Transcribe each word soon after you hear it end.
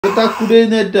പുതിയൊരു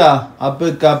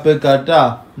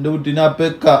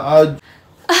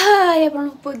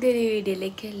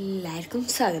വീഡിയോയിലേക്ക് എല്ലാവർക്കും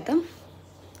സ്വാഗതം.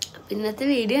 ഇന്നത്തെ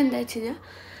വീഡിയോ എന്താ വെച്ച് കഴിഞ്ഞാൽ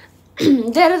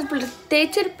ഇതുവരെ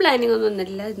പ്രത്യേകിച്ചൊരു പ്ലാനിങ് ഒന്നും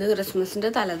വന്നിട്ടില്ല. ഇന്ന് ക്രിസ്മസിൻ്റെ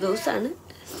തലേദിവസമാണ്.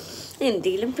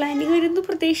 എന്തെങ്കിലും പ്ലാനിങ് വരുമെന്ന്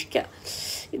പ്രതീക്ഷിക്കാം.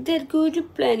 ഇതുവരെക്കും ഒരു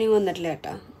പ്ലാനിങ് വന്നിട്ടില്ല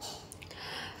കേട്ടോ.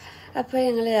 അപ്പോൾ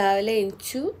ഞങ്ങൾ രാവിലെ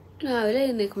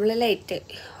എഴുന്നേൽക്കുമ്പോൾ ലൈറ്റായി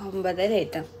 9:30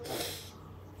 ആയിട്ടാണ്.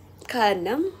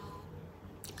 കാരണം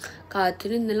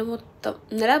കാത്തിന് ഇന്നലെ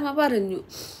അമ്മ പറഞ്ഞു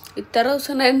ഇത്ര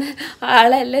ദിവസം ഉണ്ടായിരുന്ന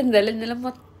ആളല്ല ഇന്നലെ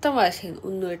മൊത്തം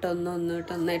വാശിയായിരുന്നു.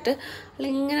 ഒന്നായിട്ട്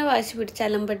ആളിങ്ങനെ വാശി പിടിച്ച്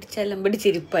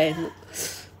അലമ്പടിച്ചിരിപ്പായിരുന്നു.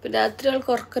 പിന്നെ രാത്രി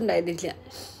ആൾക്ക് ഉറക്കമുണ്ടായിരുന്നില്ല.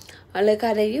 ആള്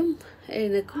കരയും,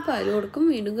 എഴുന്നേക്കും, പാല് കൊടുക്കും,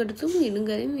 വീണ്ടും കെടുത്തും, വീണ്ടും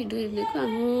കരയും, വീണ്ടും എഴുന്നേക്കും.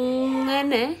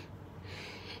 അങ്ങനെ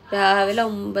രാവിലെ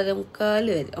 9:45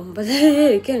 വരെ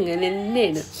 9:30 അങ്ങനെ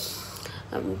തന്നെയാണ്.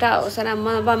 എന്നിട്ട് അവസാനം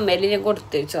അമ്മയിൽ ഞാൻ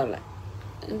കൊടുത്തു വെച്ചോളാം.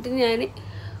 എന്നിട്ട് ഞാൻ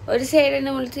ഒരു സൈഡ്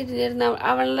നമ്മൾ തിരിഞ്ഞിരുന്ന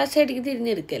അവളുടെ സൈഡിലേക്ക്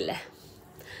തിരിഞ്ഞെടുക്കല്ലേ.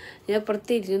 ഞാൻ അപ്പുറത്ത്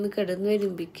തിരിഞ്ഞൊന്ന് കിടന്ന്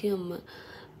വരുമ്പിക്കും അമ്മ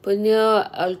അപ്പോൾ ഞാൻ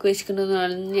അവൾക്ക്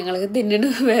വെച്ചിട്ടുണ്ടെന്ന് ഞങ്ങളൊക്കെ തിന്നിട്ട്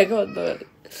വേഗം വന്നു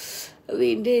പറയും.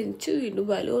 വീണ്ടും എണിച്ചു, വീണ്ടും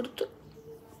പാല് കൊടുത്തു.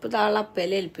 അപ്പോൾ താളെ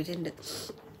അപ്പയിൽ ഏൽപ്പിച്ചിട്ടുണ്ട്.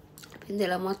 പിന്നെ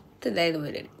മൊത്തം ഇതായിരുന്നു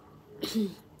പരിപാടി.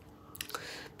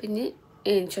 പിന്നെ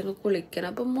എനിച്ചൊന്ന് കുളിക്കണം.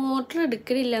 അപ്പോൾ മോട്ടർ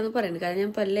എടുക്കണില്ല എന്ന് പറയുന്നത്. കാരണം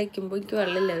ഞാൻ പല്ല് വയ്ക്കുമ്പോൾ എനിക്ക്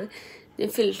വെള്ളമില്ലാതെ ഞാൻ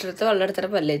ഫിൽറ്ററത്തെ വെള്ളം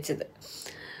എടുത്തിട്ട് പല്ല് വെച്ചത്.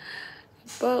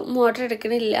 അപ്പോൾ മോട്ടർ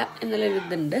എടുക്കണില്ല എന്നുള്ളൊരു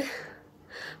ഇതുണ്ട്.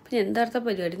 അപ്പം എന്താ അടുത്ത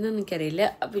പരിപാടി എന്നൊന്നും എനിക്കറിയില്ല.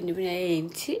 പിന്നെ ഞാൻ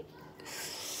ഏഞ്ച്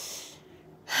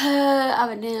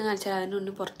അവനെ ഞാൻ കാണിച്ചാൽ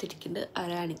അവനൊന്ന് പുറത്തിരിക്കുന്നുണ്ട്.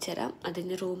 അവരെ കാണിച്ചു തരാം.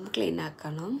 അതിന് റൂം ക്ലീൻ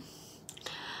ആക്കണം.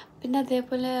 പിന്നെ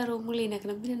അതേപോലെ റൂം ക്ലീൻ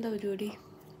ആക്കണം. പിന്നെ എന്താ പരിപാടി,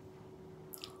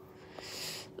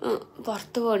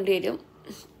 പുറത്ത് പോകേണ്ടി വരും.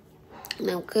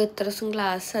 നമുക്ക് ഇത്ര ദിവസം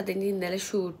ക്ലാസ്, അതിന് ഇന്നലെ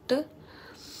ഷൂട്ട്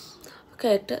ഒക്കെ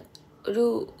ആയിട്ട് ഒരു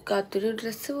കാത്തൊരു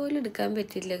ഡ്രസ്സ് പോലും എടുക്കാൻ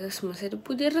പറ്റിയില്ല. ക്രിസ്മസ് ആയിട്ട്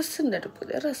പുതിയ ഡ്രസ്സ് ഉണ്ട് കേട്ടോ.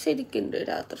 പുതിയ ഡ്രസ്സ് ഇരിക്കുന്നുണ്ട്.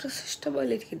 രാത്രി ഡ്രസ്സ്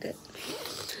ഇഷ്ടംപോലെ ഇരിക്കുന്നുണ്ട്.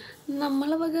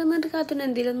 നമ്മളെ വക എന്നിട്ട് കാത്തുന്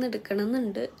എന്തെങ്കിലും ഒന്ന് എടുക്കണം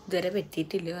എന്നുണ്ട്. ഇതുവരെ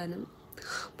പറ്റിയിട്ടില്ല. കാരണം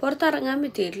പുറത്തിറങ്ങാൻ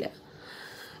പറ്റിയിട്ടില്ല.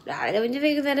 രാവിലെ പിന്നെ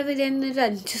വൈകുന്നേരം വരെ ഒരു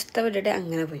 5 ദിവസത്തെ പരിപാടി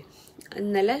അങ്ങനെ പോയി.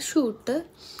 ഇന്നലെ ഷൂട്ട്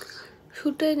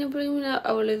കഴിഞ്ഞപ്പോഴും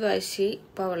അവള് വാശി,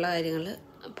 അപ്പോൾ അവളുടെ കാര്യങ്ങൾ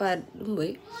അപ്പം അതും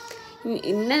പോയി.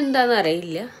 ഇന്നെന്താണെന്ന്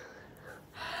അറിയില്ല.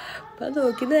 അപ്പം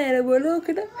നോക്കി നേരെ പോലെ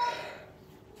നോക്കണം.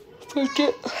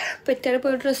 പെറ്റാടെ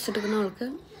പോയി ഡ്രസ്സ് എടുക്കുന്ന അവൾക്ക്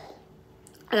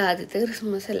ആദ്യത്തെ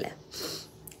ക്രിസ്മസ് അല്ലേ.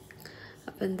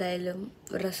 അപ്പം എന്തായാലും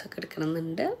ഡ്രസ്സൊക്കെ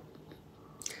എടുക്കണമെന്നുണ്ട്.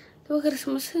 അപ്പോൾ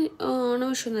ക്രിസ്മസ്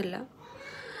ഓണവിഷമൊന്നുമല്ല.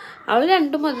 അവൾ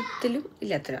 2 മതത്തിലും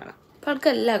ഇല്ലാത്ത ഒരാളാണ്. അപ്പോൾ അവൾക്ക്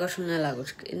എല്ലാ ആഘോഷവും ഞങ്ങൾ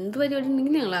ആഘോഷിക്കും. എന്ത് പരിപാടി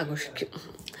ഉണ്ടെങ്കിലും ഞങ്ങൾ ആഘോഷിക്കും.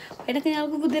 അതിനൊക്കെ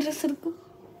ഞങ്ങൾക്ക് പുതിയ ഡ്രസ്സ് എടുക്കും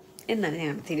എന്നാണ്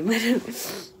ഞങ്ങളുടെ തീരുമാനം.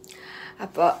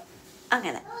 അപ്പോൾ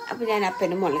അങ്ങനെ. അപ്പോൾ ഞാൻ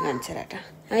അപ്പനും മോളിൽ കാണിച്ചു തരാം കേട്ടോ.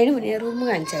 അതിന് മുന്നേ റൂം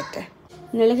കാണിച്ചു തരട്ടെ.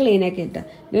 ഇന്നലെ ക്ലീനാക്കി ഇട്ടാ.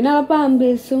 പിന്നെ അവൾ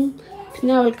പാമ്പേഴ്സും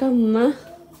പിന്നെ അവൾക്ക് അമ്മ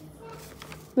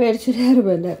മേടിച്ചൊരു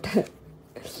ഹെയർബാൻഡ് കേട്ടോ.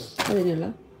 അതിനുള്ള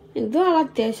ഇതും അവൾ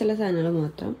അത്യാവശ്യമുള്ള സാധനങ്ങൾ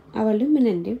മാത്രം. അവളും പിന്നെ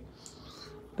എൻ്റെയും.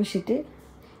 പക്ഷേ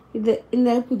ഇത്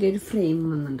ഇന്നലെ പുതിയൊരു ഫ്രെയിം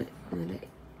വന്നിട്ടുണ്ട്. ഇന്നലെ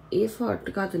ഈ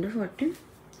കാത്തിൻ്റെ ഫോട്ടോയും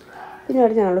പിന്നെ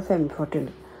അവിടെ ഞങ്ങളുടെ ഫാമിലി ഫോട്ടോ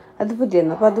ഉണ്ട്. അത്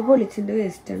പുതിയതാണ്. അപ്പോൾ അത് പൊളിച്ചിൻ്റെ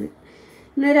വേസ്റ്റാണ്.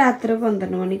 ഇന്ന് രാത്രി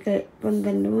 12 മണിക്ക്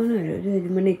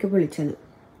 1 മണിക്ക് പൊളിച്ചാണ്.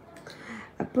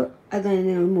 അപ്പോൾ അതാണ്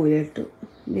ഞങ്ങൾ മൂലയിട്ടു.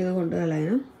 ഇനി കൊണ്ട്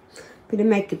കളയണം. പിന്നെ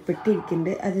മേക്കപ്പ് പെട്ടി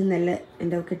ഇരിക്കുന്നുണ്ട്. അത് നല്ല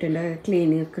എൻ്റെ കിട്ടേണ്ട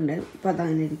ക്ലീനിങ് ഒക്കെ ഉണ്ട്. അപ്പോൾ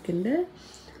അതങ്ങനെ ഇരിക്കുന്നുണ്ട്.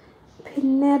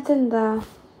 പിന്നെ അതെന്താ,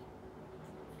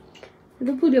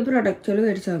 ഇത് പുതിയ പ്രൊഡക്റ്റുകൾ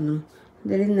മേടിച്ച് വന്നു.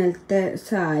 ഇതിൽ ഇന്നലത്തെ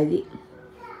സാരി,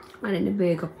 അതിൻ്റെ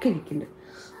ബാഗൊക്കെ ഇരിക്കുന്നുണ്ട്.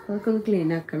 അതൊക്കെ ഒന്ന് ക്ലീൻ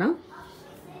ആക്കണം.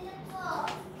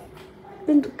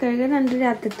 കഴിഞ്ഞ 2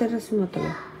 രാത്രിത്തെ ഡ്രസ്സ്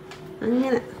മാത്രമേ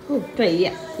അങ്ങനെ പയ്യ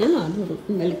ഞാൻ നാളെ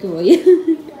ഇന്നലേക്ക് പോയി.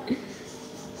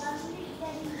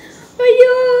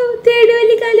 അയ്യോ തേടി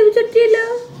വലിയ കാലം ചുറ്റിയല്ലോ.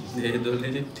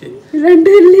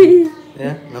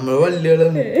 നമ്മള്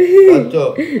വല്ലികളാണ്.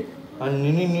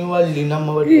 അന്നിനി വല്ലി നമ്മ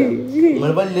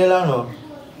നമ്മള് വല്ലികളാണോ?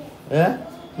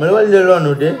 നമ്മള്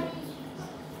വല്ലികളാണോ?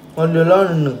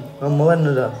 വല്ലികളാണ് അമ്മ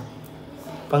പറഞ്ഞതാ.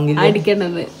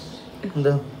 അടിക്കണത്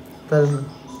എന്താ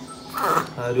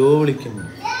ആരോ വിളിക്കുന്നു.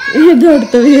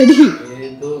 അടുത്ത പരിപാടി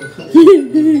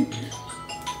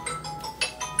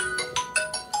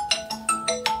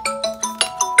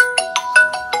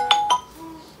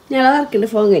ഞങ്ങളെ വർക്കിൻ്റെ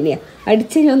ഫോൺ തന്നെയാ.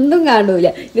 അടിച്ച് ഒന്നും കാണൂല.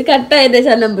 ഇത്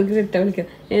കട്ടായതിന്റെ നമ്പർക്ക് കിട്ടാൻ വിളിക്കാം.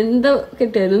 എന്താ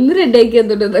കിട്ടിയത് ഒന്ന് റെഡി ആക്കി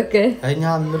എന്തുണ്ട് ഇതൊക്കെ.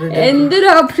 എന്തൊരു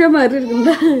ഓപ്ഷൻ മാറി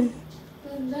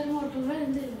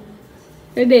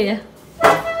റെഡിയാ.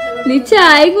 നീ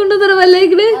ചായ കൊണ്ടു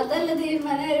തുറവല്ലേക്കണ്.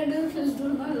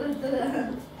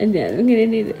 ഞാനും ഇങ്ങനെ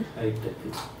തന്നെയാണ്.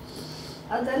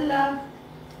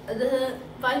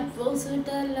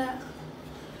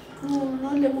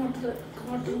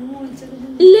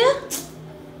 ഇല്ല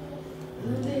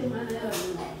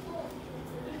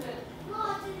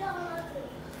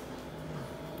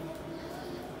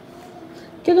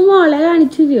ചെന്ന് മോളെ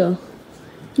കാണിച്ചു തരുമോ?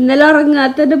 ഇന്നലെ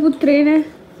ഉറങ്ങാത്തന്റെ പുത്രീനെ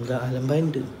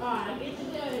അലമ്പായുണ്ട്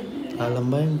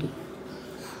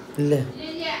ഇല്ലേ?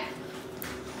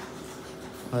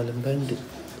 അലമ്പായുണ്ട്.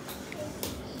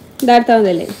 ഇതാർത്താ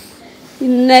മതിയല്ലേ?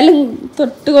 ഇന്നലെ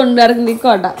തൊട്ട് കൊണ്ടിറങ്ങി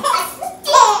കൊട.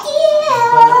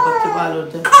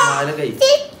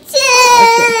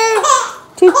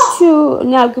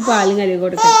 ഞങ്ങൾക്ക് പാലും കഴുകി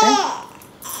കൊടുക്കട്ടെ.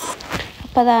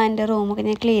 അപ്പം അതാ എൻ്റെ റൂമൊക്കെ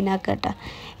ഞാൻ ക്ലീൻ ആക്കട്ടെ.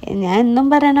 ഞാൻ എന്നും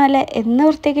പറയണ പോലെ എന്ന്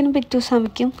വൃത്തിയാക്കിനും പിറ്റു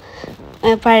സമയ്ക്കും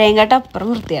പഴയം കേട്ട അപ്പുറം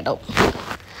വൃത്തിയാടാവും.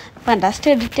 അപ്പം ആ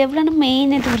സ്റ്റഡി ടേബിളാണ്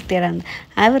മെയിനായിട്ട് വൃത്തിയാടാണ്.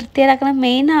 ആ വൃത്തിയാടാക്കണ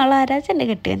മെയിൻ ആളാരാ എൻ്റെ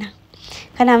കെട്ടിയനാണ്.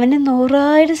 കാരണം അവന്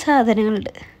 100,000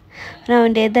 സാധനങ്ങളുണ്ട്.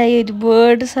 അവൻ്റേതായ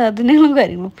ഒരുപാട് സാധനങ്ങളും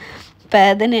കാര്യങ്ങളും.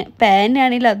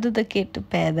 പേനാണെങ്കിൽ അതും ഇതൊക്കെ ഇട്ട്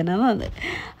പേദന വന്നത്.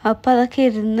 അപ്പം അതൊക്കെ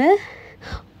ഇരുന്ന്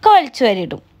ഒക്കെ വലിച്ചു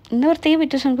വാരിയിടും. ഇന്ന് വൃത്തിയാക്കി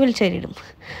പിറ്റേ ദിവസം നമുക്ക് വലിച്ചു വാരിയിടും.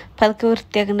 അപ്പം അതൊക്കെ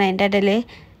വൃത്തിയാക്കണം. അതിൻ്റെ ഇടയിൽ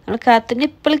നമ്മൾ കാത്തുൻ്റെ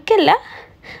നിപ്പിളിക്കല്ല,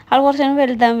 ആൾ കുറച്ച് നേരം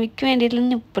വലുതാമിക്ക് വേണ്ടിയിട്ടുള്ള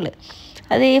നിപ്പിള്,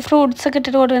 അത് ഈ ഫ്രൂട്ട്സൊക്കെ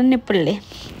ഇട്ടിട്ട് കൊടുക്കുന്ന നിപ്പിളില്ലേ,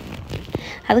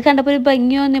 അത് കണ്ടപ്പോൾ ഒരു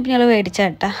ഭംഗി വന്നപ്പോൾ ഞങ്ങൾ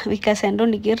മേടിച്ചാട്ടാ. വികാസേൻ്റെ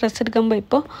ഉണ്ണിക്ക് ഡ്രസ്സ് എടുക്കാൻ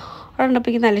പോയപ്പോൾ അവിടെ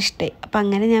കണ്ടപ്പോൾ നല്ല ഇഷ്ടമായി. അപ്പം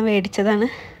അങ്ങനെ ഞാൻ മേടിച്ചതാണ്.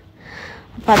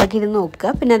 അപ്പോൾ അതൊക്കെ ഇരുന്ന് നോക്കുക.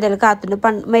 പിന്നെ അതേപോലെ കാത്തുൻ്റെ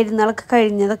മരുന്നുകളൊക്കെ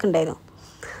കഴിഞ്ഞതൊക്കെ ഉണ്ടായിരുന്നു.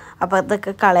 അപ്പോൾ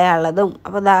അതൊക്കെ കളയാനുള്ളതും.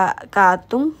 അപ്പോൾ ഇതാ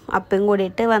കാത്തും അപ്പയും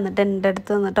കൂടിയിട്ട് വന്നിട്ട് എൻ്റെ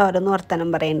അടുത്ത് വന്നിട്ട് ഓരോന്ന് വർത്തമാനം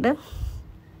പറയുന്നുണ്ട്.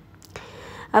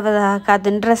 അപ്പോൾ ഇതാ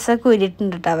കാത്തുൻ്റെ ഡ്രസ്സൊക്കെ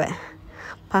ഊരിയിട്ടുണ്ട് കേട്ടോ അവൻ.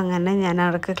 അപ്പം അങ്ങനെ ഞാൻ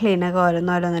അവിടെയൊക്കെ ക്ലീനൊക്കെ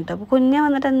ഓരോന്നിട്ട്. അപ്പോൾ കുഞ്ഞെ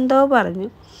വന്നിട്ട് എന്തോ പറഞ്ഞു.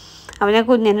 അപ്പോൾ ഞാൻ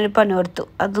കുഞ്ഞിനൊരു പണി കൊടുത്തു.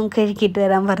 അതും കഴുകിയിട്ട്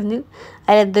വരാൻ പറഞ്ഞു.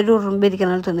 അതിലെന്തൊരു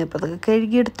ഉറുമ്പിരിക്കണ തോന്നി. അപ്പോൾ അതൊക്കെ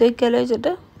കഴുകി എടുത്ത് വയ്ക്കാമല്ലോ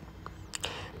വെച്ചിട്ട്.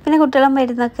 പിന്നെ കുട്ടികളെ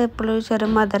മരുന്നൊക്കെ എപ്പോഴും ചെറിയ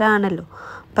മധുരമാണല്ലോ.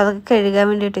 അപ്പോൾ അതൊക്കെ കഴുകാൻ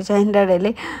വേണ്ടിയിട്ട് വെച്ചാൽ അതിൻ്റെ ഇടയിൽ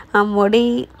അമ്മോട്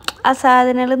ഈ ആ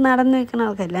സാധനങ്ങൾ നടന്നു വയ്ക്കുന്ന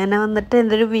ആൾക്കാരില്ല, എന്നെ വന്നിട്ട്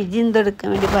എന്തൊരു വിജി എന്തെടുക്കാൻ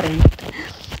വേണ്ടി പറയുന്നുണ്ട്.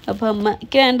 അപ്പോൾ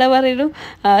അമ്മയ്ക്ക് വേണ്ട പറയുന്നു.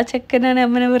 ആ ചെക്കനാണ്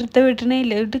അമ്മനെ വെറുതെ വിട്ടണേ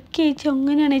ഇല്ല, ഇടുക്കി ചേച്ചി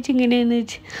അങ്ങനെയാണ് ചേച്ചി ഇങ്ങനെയാണെന്ന്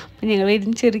വെച്ച്. അപ്പം ഞങ്ങൾ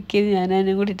ഇരുന്ന് ചെറുക്കിയത്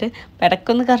ഞാനും കൂടിയിട്ട്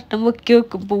പെടക്കൊന്ന് കറക്റ്റം പൊക്കി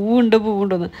വെക്കും,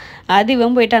 പൂവുണ്ടോന്ന്. ആദ്യം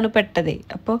ഇവൻ പോയിട്ടാണ് പെട്ടതേ.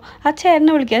 അപ്പോൾ ആ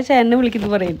ചേട്ടനെ വിളിക്കുന്നു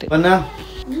പറയിട്ട്.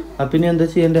 പിന്നെ എന്താ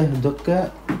ചെയ്യണ്ടേ? ഇതൊക്കെ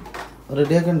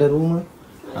റെഡിയാക്കണ്ടേ റൂം?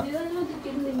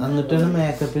 എന്നിട്ടാണ്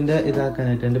മേക്കപ്പിന്റെ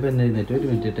ഇതാക്കാനായിട്ട് എൻ്റെ പെണ്ണ് എഴുന്നേറ്റ്. ഒരു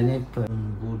മിനിറ്റ് ഞാൻ ഇപ്പൊ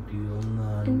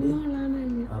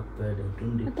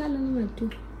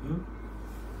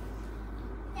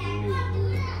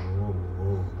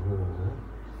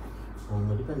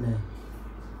പെണ്ണേ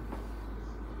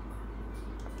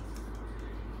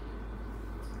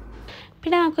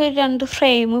പിന്നെ നമുക്ക് 2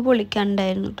 ഫ്രെയിം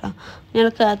പൊളിക്കാനുണ്ടായിരുന്നു കേട്ടോ. ഞങ്ങൾ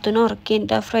കാത്തൂനെ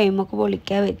ഉറക്കിയിട്ട് ആ ഫ്രെയിമൊക്കെ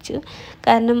പൊളിക്കാൻ വെച്ചു.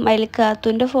 കാരണം അതിൽ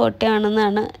കാത്തൂൻ്റെ ഫോട്ടോ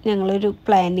ആണെന്നാണ് ഞങ്ങളൊരു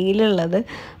പ്ലാനിങ്ങിലുള്ളത്.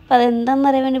 അപ്പോൾ അതെന്താണെന്ന്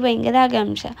അറിയാൻ വേണ്ടി ഭയങ്കര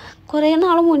ആകാംക്ഷ. കുറേ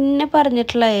നാൾ മുന്നേ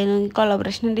പറഞ്ഞിട്ടുള്ളതായിരുന്നു ഈ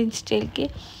കൊളാബറേഷൻ്റെ ഇൻസ്റ്റയിലേക്ക്.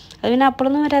 അത് പിന്നെ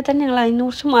അപ്പോഴൊന്നും വരാത്ത ഞങ്ങൾ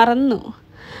അതിനെക്കുറിച്ച് മറന്നു.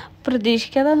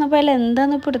 പ്രതീക്ഷിക്കാതെ വന്നപ്പോൾ അതിൽ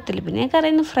എന്താണെന്ന് ഇപ്പോൾ എടുത്തില്ല. പിന്നെ ഞങ്ങൾക്ക്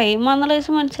അറിയുന്നു ഫ്രെയിമാണെന്നുള്ള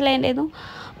ദിവസം മനസ്സിലായിട്ടുണ്ടായിരുന്നു.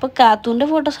 അപ്പോൾ കാത്തൂൻ്റെ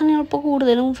ഫോട്ടോസാണ് ഞങ്ങളിപ്പോൾ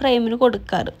കൂടുതലും ഫ്രെയിമിന്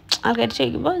കൊടുക്കാറ്. ആൾക്കാർ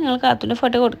ചോദിക്കുമ്പോൾ ഞങ്ങൾ കാത്തൂൻ്റെ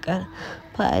ഫോട്ടോ കൊടുക്കാറ്.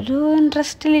 അപ്പോൾ ആ ഒരു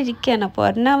ഇൻട്രസ്റ്റിലിരിക്കുകയാണ്. അപ്പോൾ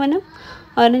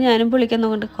അവനും ഞാനും പൊളിക്കാൻ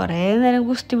നോക്കുന്നുണ്ട്. കുറേ നേരം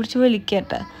കുസ്തി പിടിച്ച്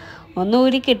വലിക്കട്ടെ, ഒന്ന്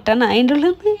ഊരി കിട്ടണം അതിൻ്റെ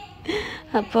ഉള്ളിൽ നിന്ന്.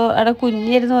 അപ്പോൾ അവിടെ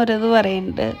കുഞ്ഞിരുന്ന് ഓരോന്ന്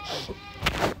പറയുന്നുണ്ട്.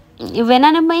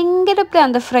 ഇവനാണ് ഭയങ്കര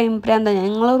ഫ്രെയിം പ്രാന്ത.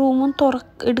 ഞങ്ങളെ റൂമും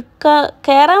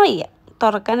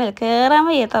കയറാൻ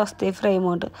വയ്യാത്ത അവസ്ഥയിൽ ഫ്രെയിം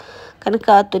കൊണ്ട്. കാരണം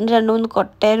കാത്തൂൻ്റെ 2-3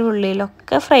 കൊട്ടയുടെ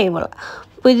ഉള്ളിലൊക്കെ ഫ്രെയിമുകളാണ്.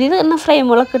 പുതിയത് തന്നെ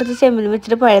ഫ്രെയിമുകളൊക്കെ എടുത്ത് ചെമ്മിന്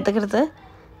വെച്ചിട്ട് പഴയത്തൊക്കെ എടുത്ത്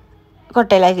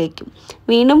കൊട്ടയിലാക്കി വയ്ക്കും.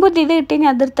 വീണ്ടും പുതിയത് കിട്ടി ഞാൻ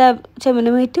അതെടുത്ത് ചെമ്മിന്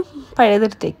പോയിട്ടും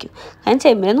പഴയതെടുത്ത് വയ്ക്കും. കാരണം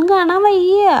ചെമ്മിനൊന്നും കാണാൻ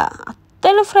വയ്യ,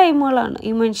 അത്രയും ഫ്രെയിമുകളാണ്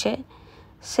ഈ മനുഷ്യൻ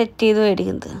സെറ്റ് ചെയ്ത്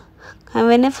മേടിക്കുന്നത്.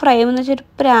 അവന് ഫ്രെയിം എന്ന് വെച്ചാൽ ഒരു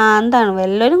പ്രാന്താണ്.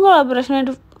 വല്ലവരും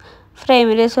കൊളാബറേഷനായിട്ട്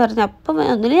ഫ്രെയിമിൽ വെച്ച് പറഞ്ഞു. അപ്പം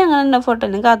ഒന്നിലും ഞങ്ങളുടെ ഫോട്ടോ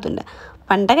തന്നെ കാത്തൂൻ്റെ.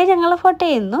 പണ്ടൊക്കെ ഞങ്ങളുടെ ഫോട്ടോ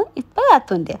ആയിരുന്നു, ഇപ്പം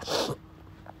കാത്തൂൻ്റെ.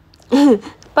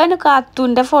 ഇപ്പം അവന്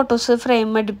കാത്തൂൻ്റെ ഫോട്ടോസ് ഫ്രെയിം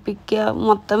അടുപ്പിക്കുക,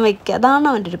 മൊത്തം വയ്ക്കുക, അതാണ്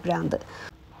അവൻ്റെ ഒരു പ്രാന്ത്.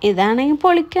 ഇതാണെങ്കിൽ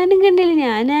പൊളിക്കാനും കണ്ടില്ല.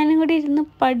 ഞാനും കൂടി ഇരുന്ന്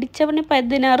പഠിച്ച പണി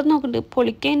 16 നോക്കുന്നുണ്ട്.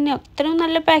 പൊളിക്കാൻ അത്രയും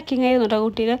നല്ല പാക്കിംഗ് ആയിരുന്നു കേട്ടോ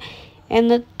കുട്ടിയുടെ.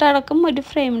 എന്നിട്ടടക്കം ഒരു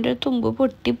ഫ്രെയിമിൻ്റെ തുമ്പ്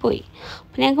പൊട്ടിപ്പോയി.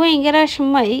 അപ്പം ഞങ്ങൾക്ക് ഭയങ്കര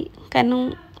വിഷമമായി. കാരണം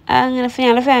അങ്ങനെ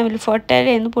ഞങ്ങളുടെ ഫാമിലി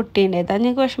ഫോട്ടോയിലായിരുന്നു പൊട്ടിയിട്ടുണ്ടായത്. അത്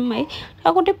ഞങ്ങൾക്ക് വിഷമമായി.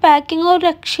 ആ കുട്ടി പാക്കിങ് ഒരു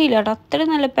രക്ഷയില്ല കേട്ടോ, അത്രയും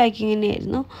നല്ല പാക്കിങ്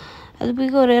തന്നെയായിരുന്നു. അതിപ്പോൾ ഈ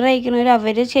കൊറിയർ അയക്കുന്നവർ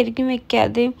അവർ ശരിക്കും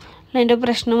വെക്കാതെയും അതിൻ്റെ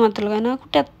പ്രശ്നം മാത്രമല്ല. കാരണം ആ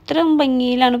കുട്ടി അത്രയും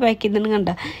ഭംഗിയിലാണ് പാക്ക് ചെയ്തതെന്ന് കണ്ട.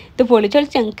 ഇത്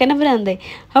പൊളിച്ചൊളിച്ച് ഞങ്ങൾക്ക് തന്നെ ഭ്രാന്തായി.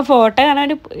 ആ ഫോട്ടോ കാണാൻ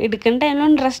വേണ്ടി എടുക്കേണ്ട ടൈമിലും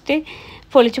ഇൻട്രസ്റ്റ്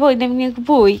പൊളിച്ച് പോയിട്ടുണ്ടെങ്കിൽ ഞങ്ങൾക്ക്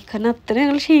പോയി. കാരണം അത്രയും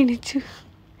ഞങ്ങൾ ക്ഷീണിച്ചു.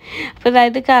 അപ്പോൾ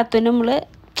അതായത് കാത്തൂന് നമ്മൾ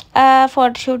ആ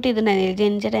ഫോട്ടോ ഷൂട്ട് ചെയ്തിട്ടുണ്ടായിരുന്നു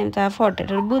ജനിച്ച ടൈമത്തെ. ആ ഫോട്ടോ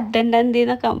ഒരു ബുദ്ധൻ്റെ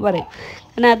എന്തെന്നൊക്കെ പറയും.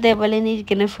 കാരണം അതേപോലെ തന്നെ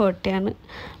ഇരിക്കുന്ന ഫോട്ടോയാണ്.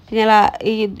 പിന്നെ ഞങ്ങൾ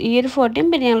ഈ ഒരു ഫോട്ടോയും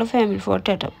പിന്നെ ഞങ്ങൾ ഫാമിലി ഫോട്ടോ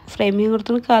കേട്ടോ. ഫ്രെയിമിങ്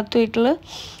കൊടുത്തിട്ട്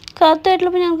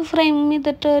കാത്തുമായിട്ടുള്ളപ്പോൾ ഞങ്ങൾക്ക് ഫ്രെയിം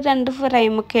ചെയ്തിട്ട് 2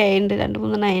 ഫ്രെയിമൊക്കെ ആയിട്ടുണ്ട്,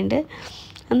 2-3 ആയിട്ടുണ്ട്.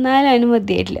 എന്നാലും അതിന്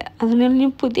മതിയായിട്ടില്ല. അതുകൊണ്ട്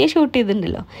ഞാൻ പുതിയ ഷൂട്ട്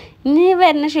ചെയ്തിട്ടുണ്ടല്ലോ. ഇനി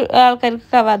വരുന്ന ആൾക്കാർക്ക്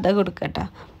കവാത കൊടുക്കട്ടോ.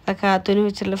 കാത്തൂന്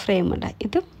വെച്ചുള്ള ഫ്രെയിമുണ്ട്.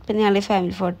 ഇതും പിന്നെ ഞങ്ങളുടെ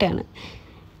ഫാമിലി ഫോട്ടോയാണ്.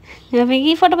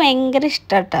 ഈ ഫോട്ടോ ഭയങ്കര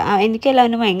ഇഷ്ടമാട്ടോ.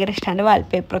 എനിക്കെല്ലാവരും ഭയങ്കര ഇഷ്ടമാണ്.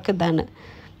 വാൾപേപ്പറൊക്കെ ഇതാണ്.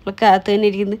 നമ്മൾ കാത്തൂന്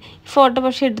ഇരിക്കുന്നത്. ഈ ഫോട്ടോ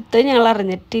പക്ഷെ എടുത്ത് ഞങ്ങൾ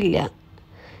അറിഞ്ഞിട്ടില്ല.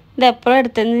 ഇത് എപ്പോഴും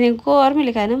എടുത്തതെന്ന് ഞങ്ങൾക്ക്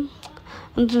ഓർമ്മയില്ല. കാരണം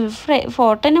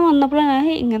ഫോട്ടോ തന്നെ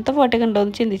വന്നപ്പോഴാണ് ഇങ്ങനത്തെ ഫോട്ടോ ഒക്കെ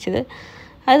ഉണ്ടോയെന്ന് ചിന്തിച്ചത്.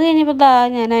 അത് കഴിഞ്ഞപ്പോൾ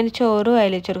ഞാൻ അതിന് ചോറ്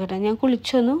വായിൽ വെച്ച് കൊടുക്കട്ടെ. ഞാൻ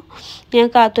കുളിച്ചു വന്നു. ഞാൻ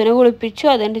കാത്തൂനെ കുളിപ്പിച്ചു.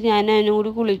 അതുകൊണ്ട് ഞാൻ അതിനും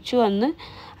കൂടി കുളിച്ചു വന്ന്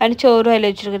അതിന് ചോറ് വായിൽ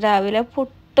വെച്ച് കൊടുക്കട്ടെ. രാവിലെ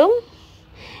പുട്ടും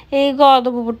ഈ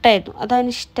ഗോതമ്പ് പുട്ടായിരുന്നു.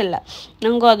 അതവന് ഇഷ്ടമല്ല.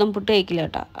 ഞാൻ ഗോതമ്പ് പുട്ട് കഴിക്കില്ല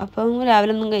കേട്ടോ. അപ്പം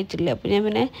രാവിലെ ഒന്നും കഴിച്ചില്ല. അപ്പം ഞാൻ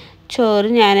പിന്നെ ചോറ്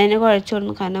ഞാനതിനെ കുഴച്ച്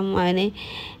കൊടുന്നു. കാരണം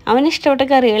അവന് ഇഷ്ടപ്പെട്ട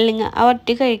കറികളില്ലെങ്കിൽ ഒറ്റ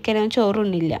കഴിക്കാൻ അവൻ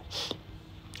ചോറുണ്ണില്ല.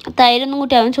 തൈരൊന്നും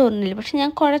കൂട്ടി അവൻ ചോറുണ്ണില്ല. പക്ഷെ ഞാൻ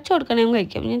കുഴച്ച് കൊടുക്കണേ അവൻ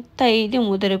കഴിക്കാം. ഞാൻ തൈരും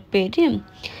മുതിരപ്പേരും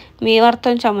മീൻ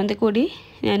വറുത്തവൻ ചമ്മന്തി കൂടി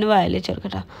ഞാൻ വായിൽ വെച്ച്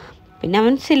കൊടുക്കട്ടോ. പിന്നെ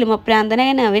അവൻ സിനിമ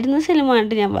പ്രാന്തനാകാൻ അവരുന്ന് സിനിമ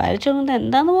കണ്ട് ഞാൻ വായിൽ വെച്ച് കൊടുക്കുന്നത്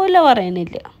എന്താണെന്ന് പോലും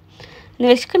പറയണില്ല.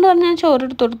 വിശക്കുണ്ട് പറഞ്ഞ് ഞാൻ ചോറ്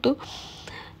എടുത്ത് കൊടുത്തു.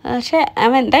 പക്ഷെ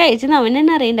അവൻ എന്താ കഴിച്ചെന്ന് അവൻ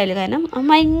തന്നെ അറിയണ്ടാവില്ല. കാരണം അവൻ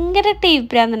ഭയങ്കര ടി വി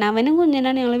പ്രാന്തനാണ്. അവനും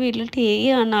കുഞ്ഞിനാണ് ഞങ്ങൾ വീട്ടിൽ ടി വി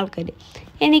കാണുന്ന ആൾക്കാർ.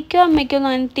 എനിക്കോ അമ്മയ്ക്കോ ഒന്നും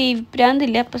അവന് ടി വി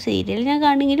പ്രാന്തില്ല. അപ്പോൾ സീരിയൽ ഞാൻ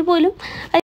കാണുമെങ്കിൽ പോലും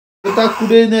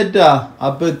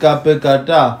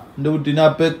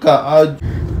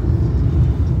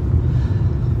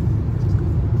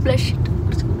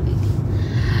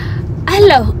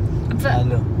ഹലോ.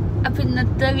 അപ്പൊ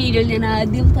ഇന്നത്തെ വീഡിയോയിൽ ഞാൻ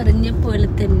ആദ്യം പറഞ്ഞ പോലെ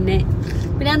തന്നെ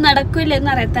പിന്നെ അത് നടക്കില്ല എന്ന്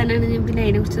അറിയാത്താനാണ് ഞാൻ പിന്നെ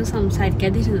അതിനെക്കുറിച്ച്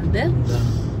സംസാരിക്കാതിരുന്നത്.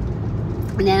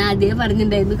 ഞാൻ ആദ്യം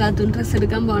പറഞ്ഞിട്ടുണ്ടായിരുന്നു കാത്തൂൻ ഡ്രസ്സ്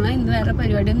എടുക്കാൻ പോകണം. ഇന്ന് വേറെ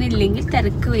പരിപാടിയൊന്നും ഇല്ലെങ്കിൽ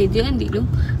തിരക്ക് വരികയോ എന്തെങ്കിലും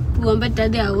പോകാൻ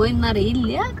പറ്റാതെ ആവുമോ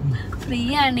എന്നറിയില്ല. ഫ്രീ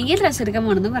ആണെങ്കിൽ ഡ്രസ്സ് എടുക്കാൻ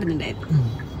പോകണമെന്ന് പറഞ്ഞിട്ടുണ്ടായിരുന്നു.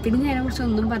 പിന്നെ ഞാൻ അതിനെക്കുറിച്ച്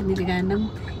ഒന്നും പറഞ്ഞില്ല. കാരണം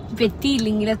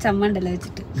പറ്റിയില്ലെങ്കിൽ ആ ചമ്മ ഉണ്ടല്ലോ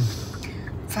വെച്ചിട്ട്.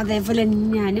 അപ്പം അതേപോലെ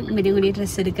ഞാനും ഇവരും കൂടി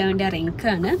ഡ്രസ്സ് എടുക്കാൻ വേണ്ടി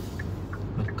ഇറങ്ങിക്കാണ്.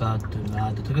 കാത്തൂൻ്റെ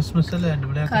ആദ്യത്തെ ക്രിസ്മസ്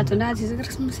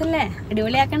അല്ലേ,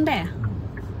 അടിപൊളിയാക്കണ്ടേ?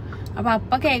 അപ്പൊ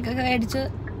അപ്പ കേക്കൊക്കെ മേടിച്ച്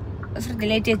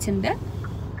ഫ്രിഡ്ജിലേറ്റ് വെച്ചിട്ടുണ്ട്.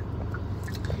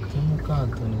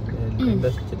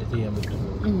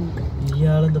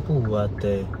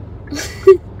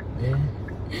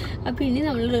 അപ്പൊ ഇനി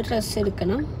നമ്മളൊരു ഡ്രസ്സ്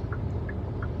എടുക്കണം.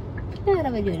 പിന്നെ വേറെ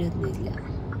പരിപാടിയൊന്നുമില്ല.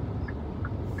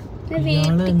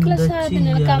 വീട്ടിലുള്ള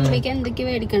സാധനങ്ങൾ കമ്പിക്ക് എന്തൊക്കെ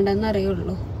മേടിക്കണ്ടെന്ന്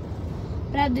അറിയുള്ളൂ.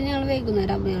 പിന്നെ അത് ഞങ്ങൾ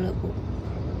വൈകുന്നേരം അമ്മ പോകും.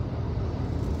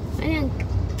 ഞങ്ങൾക്ക്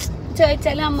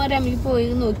ചോദിച്ചാലും അമ്മ ഒരു അമ്മയ്ക്ക് പോയി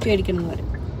നോക്കി മേടിക്കണം എന്ന് പറയും.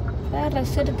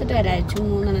 ഡ്രസ്സ് എടുത്തിട്ട് ഒരാഴ്ച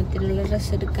 3 എണ്ണത്തിനുള്ള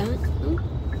ഡ്രസ്സ് എടുക്കാൻ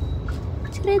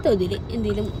ചെറിയ തോതിൽ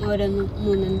എന്തെങ്കിലും ഓരോന്നും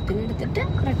 3 എണ്ണത്തിന് എടുത്തിട്ട്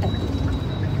റിട്ടേൺ.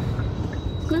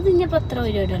 അത് ഇനിയിപ്പോൾ അത്ര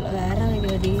പരിപാടിയുള്ളൂ, വേറെ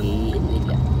പരിപാടി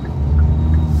ഒന്നുമില്ല.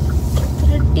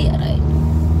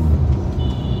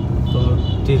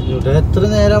 എത്ര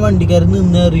നേരം വണ്ടിക്കാരൻ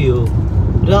നിന്നറിയോ?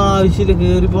 ഒരു ആവശ്യമില്ല,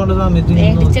 കേറി പോണ്ട സമയത്ത്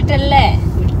മേടിച്ചിട്ടല്ലേ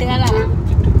വിട്ടുകളാ.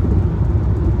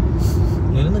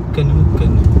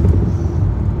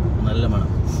 നല്ല മണം.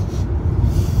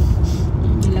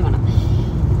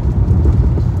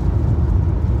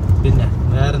 പിന്നെ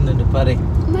വേറെന്തുണ്ട് പറയും?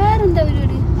 വേറെന്താ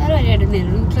പരിപാടി? വേറെ പരിപാടി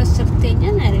ഒന്നും. ഡ്രസ്സ് എടുത്ത്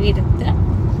കഴിഞ്ഞാൽ നേരെ വീടെത്തുക.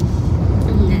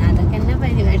 അതൊക്കെ തന്നെ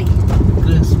പരിപാടി.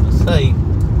 ക്രിസ്മസ് ആയി.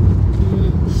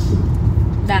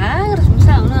 ക്രിസ്മസ്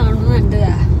ആവണമെന്നുണ്ട്.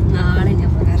 നാളെ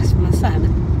ക്രിസ്മസ് ആണ്.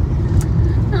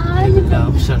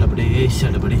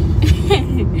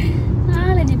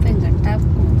 നാളെ ഇനിയിപ്പോ എങ്ങോട്ടാ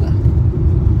പോവുക?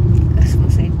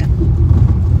 ക്രിസ്മസ് ആയിട്ട്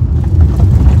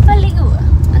പള്ളിക്ക് പോവാ.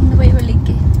 അന്ന് പോയി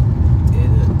പള്ളിക്ക്.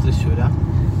 തൃശ്ശൂരാ?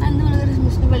 അന്ന് നമ്മള്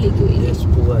ക്രിസ്മസിന് പള്ളിക്ക് പോയി.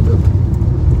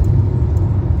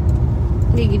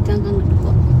 വൈകിട്ട് നമുക്ക് അങ്ങോട്ട്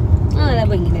പോവാം. നാളെ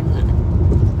ഭംഗിയിലെന്നാണ്.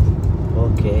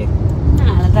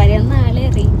 നാളെ കാര്യം നാളെ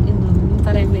എന്നൊന്നും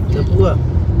പറയാൻ പറ്റില്ല.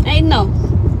 ഇന്നോ?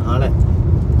 നാളെ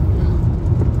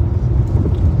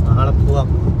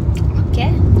ഓക്കെ.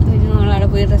 നാളെ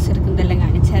പോയി ഡ്രസ്സ് എടുക്കുന്നതെല്ലാം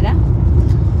കാണിച്ചു തരാം.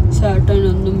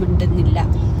 ഷർട്ടൊന്നും മിണ്ടുന്നില്ല.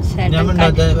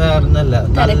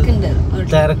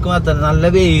 തിരക്ക് മാത്രം. നല്ല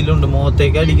വെയിലുണ്ട്,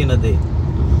 മുഖത്തേക്ക് അടിക്കണത്.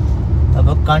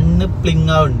 അപ്പൊ കണ്ണ്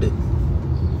പ്ലിങ്ങാവുണ്ട്.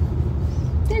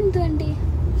 എന്ത് വണ്ടി?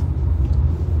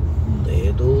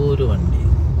 ഏതോ ഒരു വണ്ടി.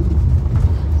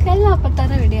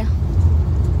 KL46 എവിടെയാ?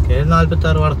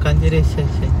 KL46 വടക്കാഞ്ചേരി.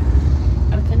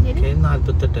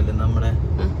 48 നമ്മുടെ.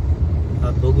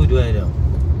 അപ്പൊ ഗുരുവായൂരോ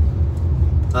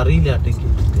അറിയില്ല.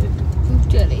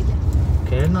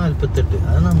 KL48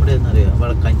 അത് നമ്മുടെ അറിയാം,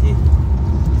 വടക്കാഞ്ചേരി.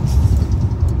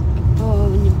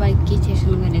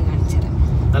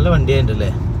 നല്ല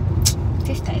വണ്ടിയായിട്ടല്ലേ?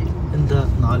 എന്താ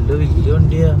നല്ല വലിയ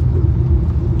വണ്ടിയാ.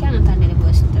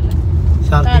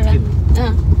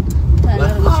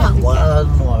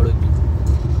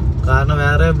 കാരണം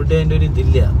വേറെ എവിടെ അതിന്റെ ഒരു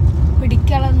ഇതില്ല.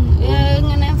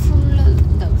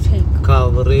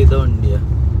 കവർ ചെയ്ത വണ്ടിയാ.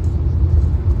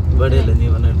 ഇവിടെയല്ലേ നീ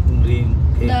പറഞ്ഞ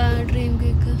ഡ്രീം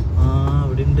കേക്ക്? ആ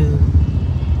അവിടെ ഉണ്ട്.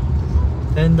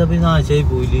 എന്താ പിന്നെ നാശമായി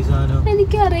പോയില്ലേ ഈ സാധനം?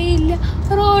 എനിക്കറിയില്ല.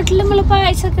 റോട്ടിൽ നമ്മള്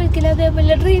പായസം കഴിക്കില്ല,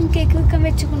 അതേപോലെ ഡ്രീം കേക്ക് വെക്കാൻ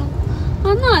വെച്ചിക്കണു.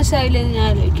 അത് നാശായില്ലേ ഞാൻ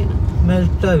ആലോചിക്കണം.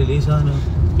 മെൽറ്റ് ആവില്ലേ ഈ സാധനം?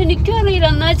 എനിക്കും അറിയില്ല.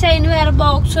 എന്നാ വെച്ചാൽ അതിന് വേറെ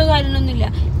ബോക്സോ കാര്യങ്ങളൊന്നുമില്ല.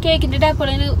 കേക്കിന്റെ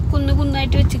ഡെപ്പോളിന്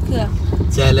കുന്നായിട്ട് വെച്ചിക്കുക.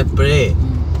 ചെലപ്പോഴേ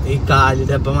ഈ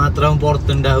കാലിടപ്പം മാത്രം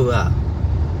പുറത്തുണ്ടാവുക.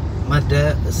 മറ്റേ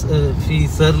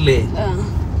ഫ്രീസറില്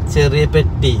ചെറിയ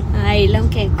പെട്ടി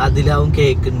അതിലാവും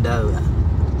കേക്ക് ഉണ്ടാവുക.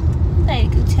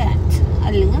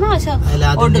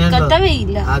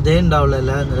 അതേ ഉണ്ടാവുള്ളൂ.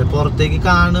 പുറത്തേക്ക്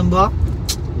കാണുമ്പോ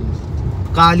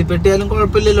കാലിപ്പെട്ടിയാലും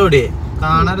കുഴപ്പമില്ലല്ലോ.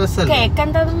 കാണാൻ രസമല്ലേ? കേക്ക്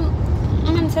എന്താണെന്ന്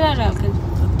മനസ്സിലാവില്ല ആൾക്ക്.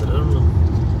 അത്രേ ഉള്ളൂ.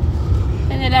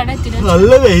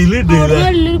 നല്ല വെയിലുണ്ട്.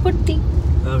 നല്ലൊരു പൊട്ടി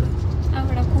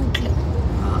അവിടെ കൂട്ടില്.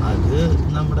 അത്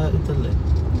നമ്മുടെ ഇതല്ലേ.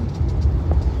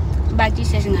 ബാക്കി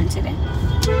ശേഷം കാണിച്ചതേ.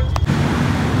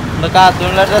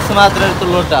 കാത്തുള്ള ഡ്രസ് മാത്രമേ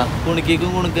എടുത്തുള്ളൂ കേട്ടാ. കുണിക്കും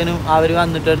കുണിക്കനും അവര്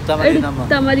വന്നിട്ട് എടുത്താൽ മതി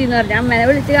എന്ന് പറഞ്ഞു. അമ്മേനെ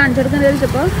വിളിച്ച് കാണിച്ചു കൊടുക്കാൻ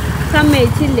ചോദിച്ചപ്പോ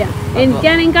സമ്മതിച്ചില്ല.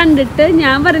 എനിക്കാണെങ്കിൽ കണ്ടിട്ട്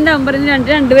ഞാൻ പറഞ്ഞ അവൻ പറഞ്ഞു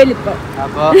രണ്ട് വലിപ്പം.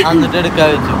 അപ്പൊ എന്നിട്ട് എടുക്കാൻ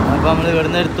വെച്ചു. അപ്പൊ നമ്മള്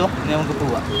ഇവിടുന്ന് എടുത്തു. നമുക്ക്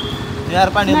പോവാം.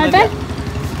 വേറെ പണി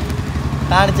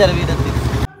കാണിച്ചാൽ വീടെത്തി.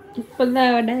 ഇപ്പൊ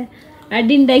അവിടെ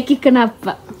അടി ഉണ്ടാക്കിക്കണ അപ്പ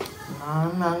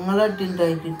ഞങ്ങളടി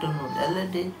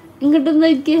ഉണ്ടാക്കിയിട്ടൊന്നുമില്ല. ഇങ്ങോട്ട്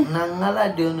നോക്കിയ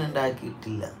ഞങ്ങളടിയൊന്നും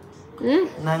ഉണ്ടാക്കിയിട്ടില്ല.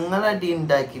 ഞങ്ങളടി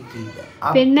ഉണ്ടാക്കിയിട്ടില്ല.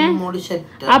 പിന്നെ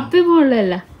അപ്പി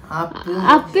മോളല്ല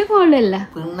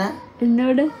പിന്നെ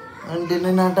എന്നോട്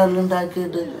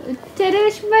നാട്ടിലുണ്ടാക്കിയിട്ട് ചെറിയ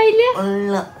വിഷമായില്ല.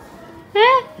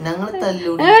 ഞങ്ങള്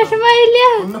തല്ലൂടി വിഷമായില്ല.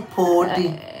 ഒന്ന് പോട്ടി.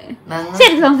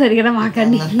 ശരി സംസാരിക്കണം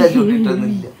മാക്കണ്ടി.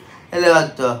 അല്ലേ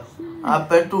പറ്റോ?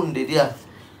 അപ്പട്ടുണ്ടിരിയാ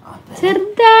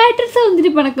ചെറുതായിട്ട്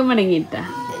സൗന്ദര്യ പണക്കം മടങ്ങിട്ടാ.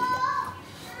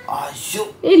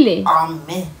 ഇല്ലേ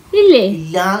ഇല്ലേ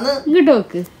ഇങ്ങോട്ട്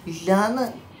നോക്ക്.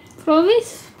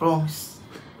 പ്രോമിസ്.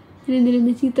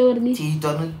 എന്തിനാ ചീത്ത പറഞ്ഞു?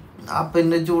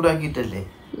 അപ്പന്റെ ചൂടാക്കിട്ടല്ലേ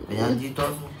ഞാൻ ചീത്ത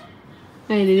പറഞ്ഞു.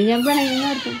 അതിന് ഞാൻ പണങ്ങി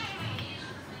ഓർക്കും.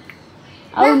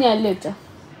 അത് ഞാൻ വെച്ചോ.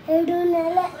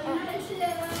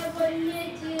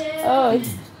 ഓ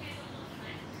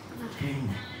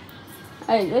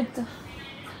അതിൽ വെച്ചോ.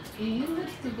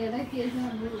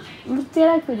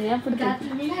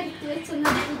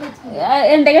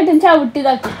 എന്റെ കെട്ടിന് ചവിട്ടി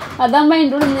ഇതാക്കും. അതാകുമ്പോ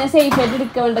അതിൻ്റെ ഉള്ളിൽ ഞാൻ സേഫ് ആയിട്ട്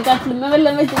എടുക്കാറുണ്ട്. കട്ടിലുമ്മ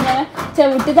വെള്ളം വെച്ച് ഞാൻ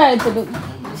ചവിട്ടി താഴ്ത്തിടും.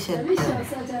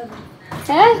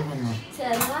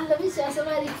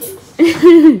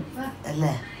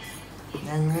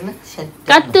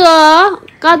 കത്തുവോ?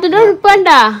 കത്തിന്റെ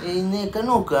ഉടുപ്പണ്ടാ?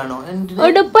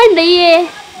 ഉടുപ്പുണ്ട്.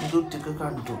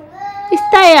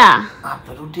 ഇഷ്ടായാ?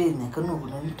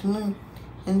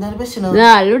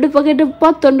 ഉടുപ്പൊക്കെ ഇട്ട്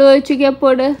 10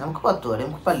 ചോദിച്ചപ്പോട് നമുക്ക് 10 വരെ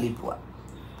നമുക്ക് പള്ളിയിൽ പോവാം.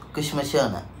 ക്രിസ്മസ്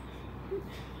കാണാൻ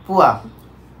പോവാ.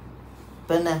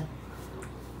 പിന്നെ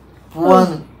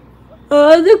പോവാന്ന്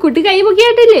കുട്ടി കൈ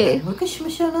പൊക്കിയായിട്ടില്ലേ?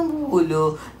 ക്രിസ്മസ് കാണാൻ പോവൂല്ലോ.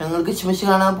 ഞങ്ങൾ ക്രിസ്മസ്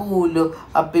കാണാൻ പോവൂല്ലോ.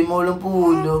 അപ്പിമോളും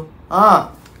പോവൂല്ലോ. ആ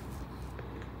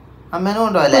അമ്മേനെ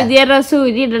കൊണ്ടുപോകല്ലേ? പുതിയ ഡ്രസ്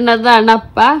ഊരി ഇടേണ്ടതാണ്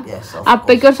അപ്പ.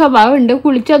 അപ്പയ്ക്കൊരു സ്വഭാവം ഉണ്ട്.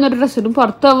 കുളിച്ചു വന്നൊരു ഡ്രസ്സിനും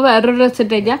പുറത്ത് പോകുമ്പോ വേറൊരു ഡ്രസ്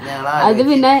ഇട്ട് കഴിഞ്ഞാൽ അത്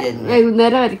പിന്നെ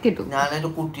വൈകുന്നേരം വരെ കിട്ടും. ഞാനൊരു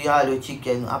കുട്ടി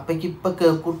ആലോചിക്കായിരുന്നു. അപ്പയ്ക്ക് ഇപ്പൊ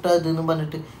കേൾക്കൂട്ടതെന്ന്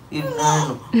പറഞ്ഞിട്ട്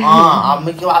ഇരുന്നായിരുന്നു. ആ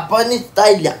അമ്മയ്ക്ക് അപ്പന്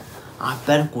ഇഷ്ടമില്ല.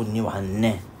 അപ്പേരെ കുഞ്ഞ്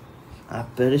വന്നേ.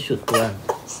 അപ്പേര് ശുദ്ധമാണ്.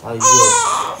 അയ്യോ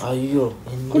അയ്യോ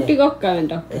കുട്ടിക്കൊക്കെ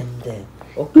വേണ്ടോ?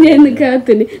 ഞാൻ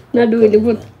കാത്തിന് നടുവില്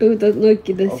പൊട്ട്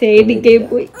നോക്കിയത് സൈഡിക്കേ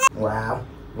പോയി.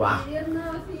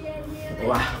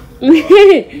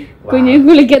 കുഞ്ഞു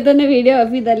കുളിക്കാൻ തന്നെ വീഡിയോ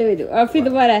ഓഫ് ചെയ്താലേ വരും. ഓഫ് ചെയ്ത്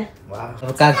പോരാ.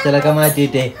 കരച്ചിലൊക്കെ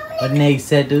മാറ്റിട്ടേ ഒരു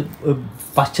നൈസായിട്ട്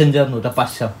പശം ചേർന്നു കേട്ടോ.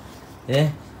 പശം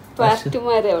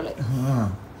പാർട്ടിമാരെ അവള്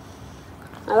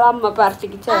അത് അമ്മ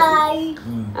പാർട്ടിക്ക് ചേർന്നു.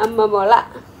 അമ്മ മോള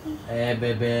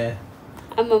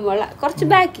കുറച്ച്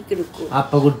ബാക്കി എടുക്കും.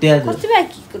 അപ്പ കുട്ടി കുറച്ച്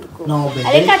ബാക്കി എടുക്കും.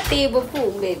 അത് കട്ട് ചെയ്യുമ്പോ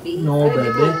പോവും ബേബി.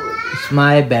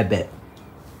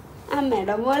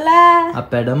 അമ്മയുടെ മോള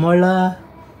അപ്പയുടെ മോള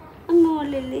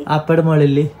അപ്പയുടെ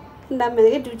മോളല്ലേ?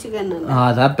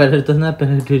 അത് അപ്പയുടെ അടുത്തൊന്നും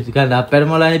അപ്പനെ കെട്ടി വെച്ചു കണ്ട. അപ്പയുടെ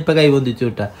മോളാണ് ഇപ്പൊ കൈ പൊന്തിച്ചു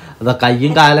വിട്ടാ. അതാ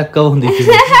കയ്യും കാലൊക്കെ പൊന്തിച്ചു.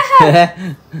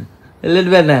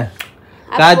 എല്ലാരും തന്നെ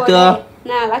കാറ്റോ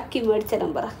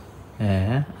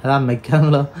അത്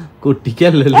അമ്മയ്ക്കാണല്ലോ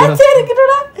കുട്ടിക്കല്ലല്ലോ.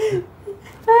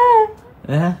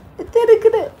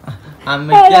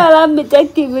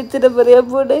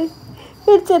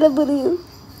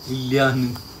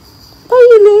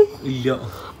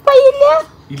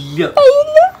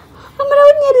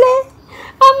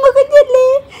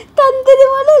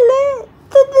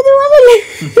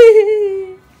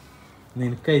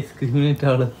 നിനക്ക് ഐസ്ക്രീമിനായിട്ട്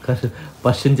അവള്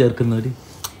പശം ചേർക്കുന്നവര്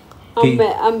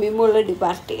അമ്മിമുള്ളടി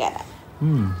പാർട്ടിക്കാരാ.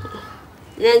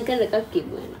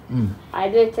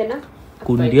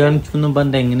 കുണ്ടി കാണിച്ചൊന്നും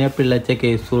പറഞ്ഞ എങ്ങനെയാ പിള്ളച്ച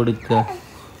കേസ് കൊടുക്ക?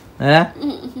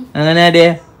 അങ്ങനെയാടിയേ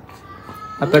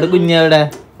അപ്പയുടെ കുഞ്ഞെവിടെ?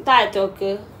 താഴത്തോക്ക്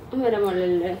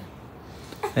മുകളിലല്ലേ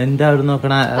എന്റെ അവിടെ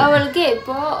നോക്കണ അവൾക്ക്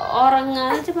ഇപ്പൊ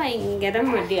ഉറങ്ങാന്ന് വെച്ചാൽ ഭയങ്കര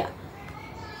മടിയാ.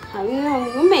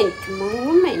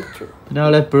 പിന്നെ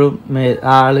അവളെപ്പോഴും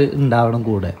ആള് ഉണ്ടാവണം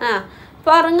കൂടെ. ആ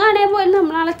അപ്പൊ ഉറങ്ങാണേ പോലും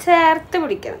നമ്മളാളെ ചേർത്ത്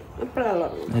പിടിക്കണം.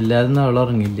 എല്ലാരും അവൾ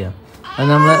ഉറങ്ങില്ല. അത്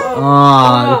നമ്മള്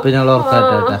ഇപ്പൊ ഞങ്ങൾ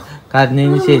ഉറക്കാട്ടാ. കരഞ്ഞു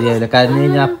കഴിഞ്ഞാൽ ശരിയാവില്ല. കരഞ്ഞു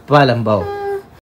കഴിഞ്ഞാൽ അപ്പ അലമ്പാവും.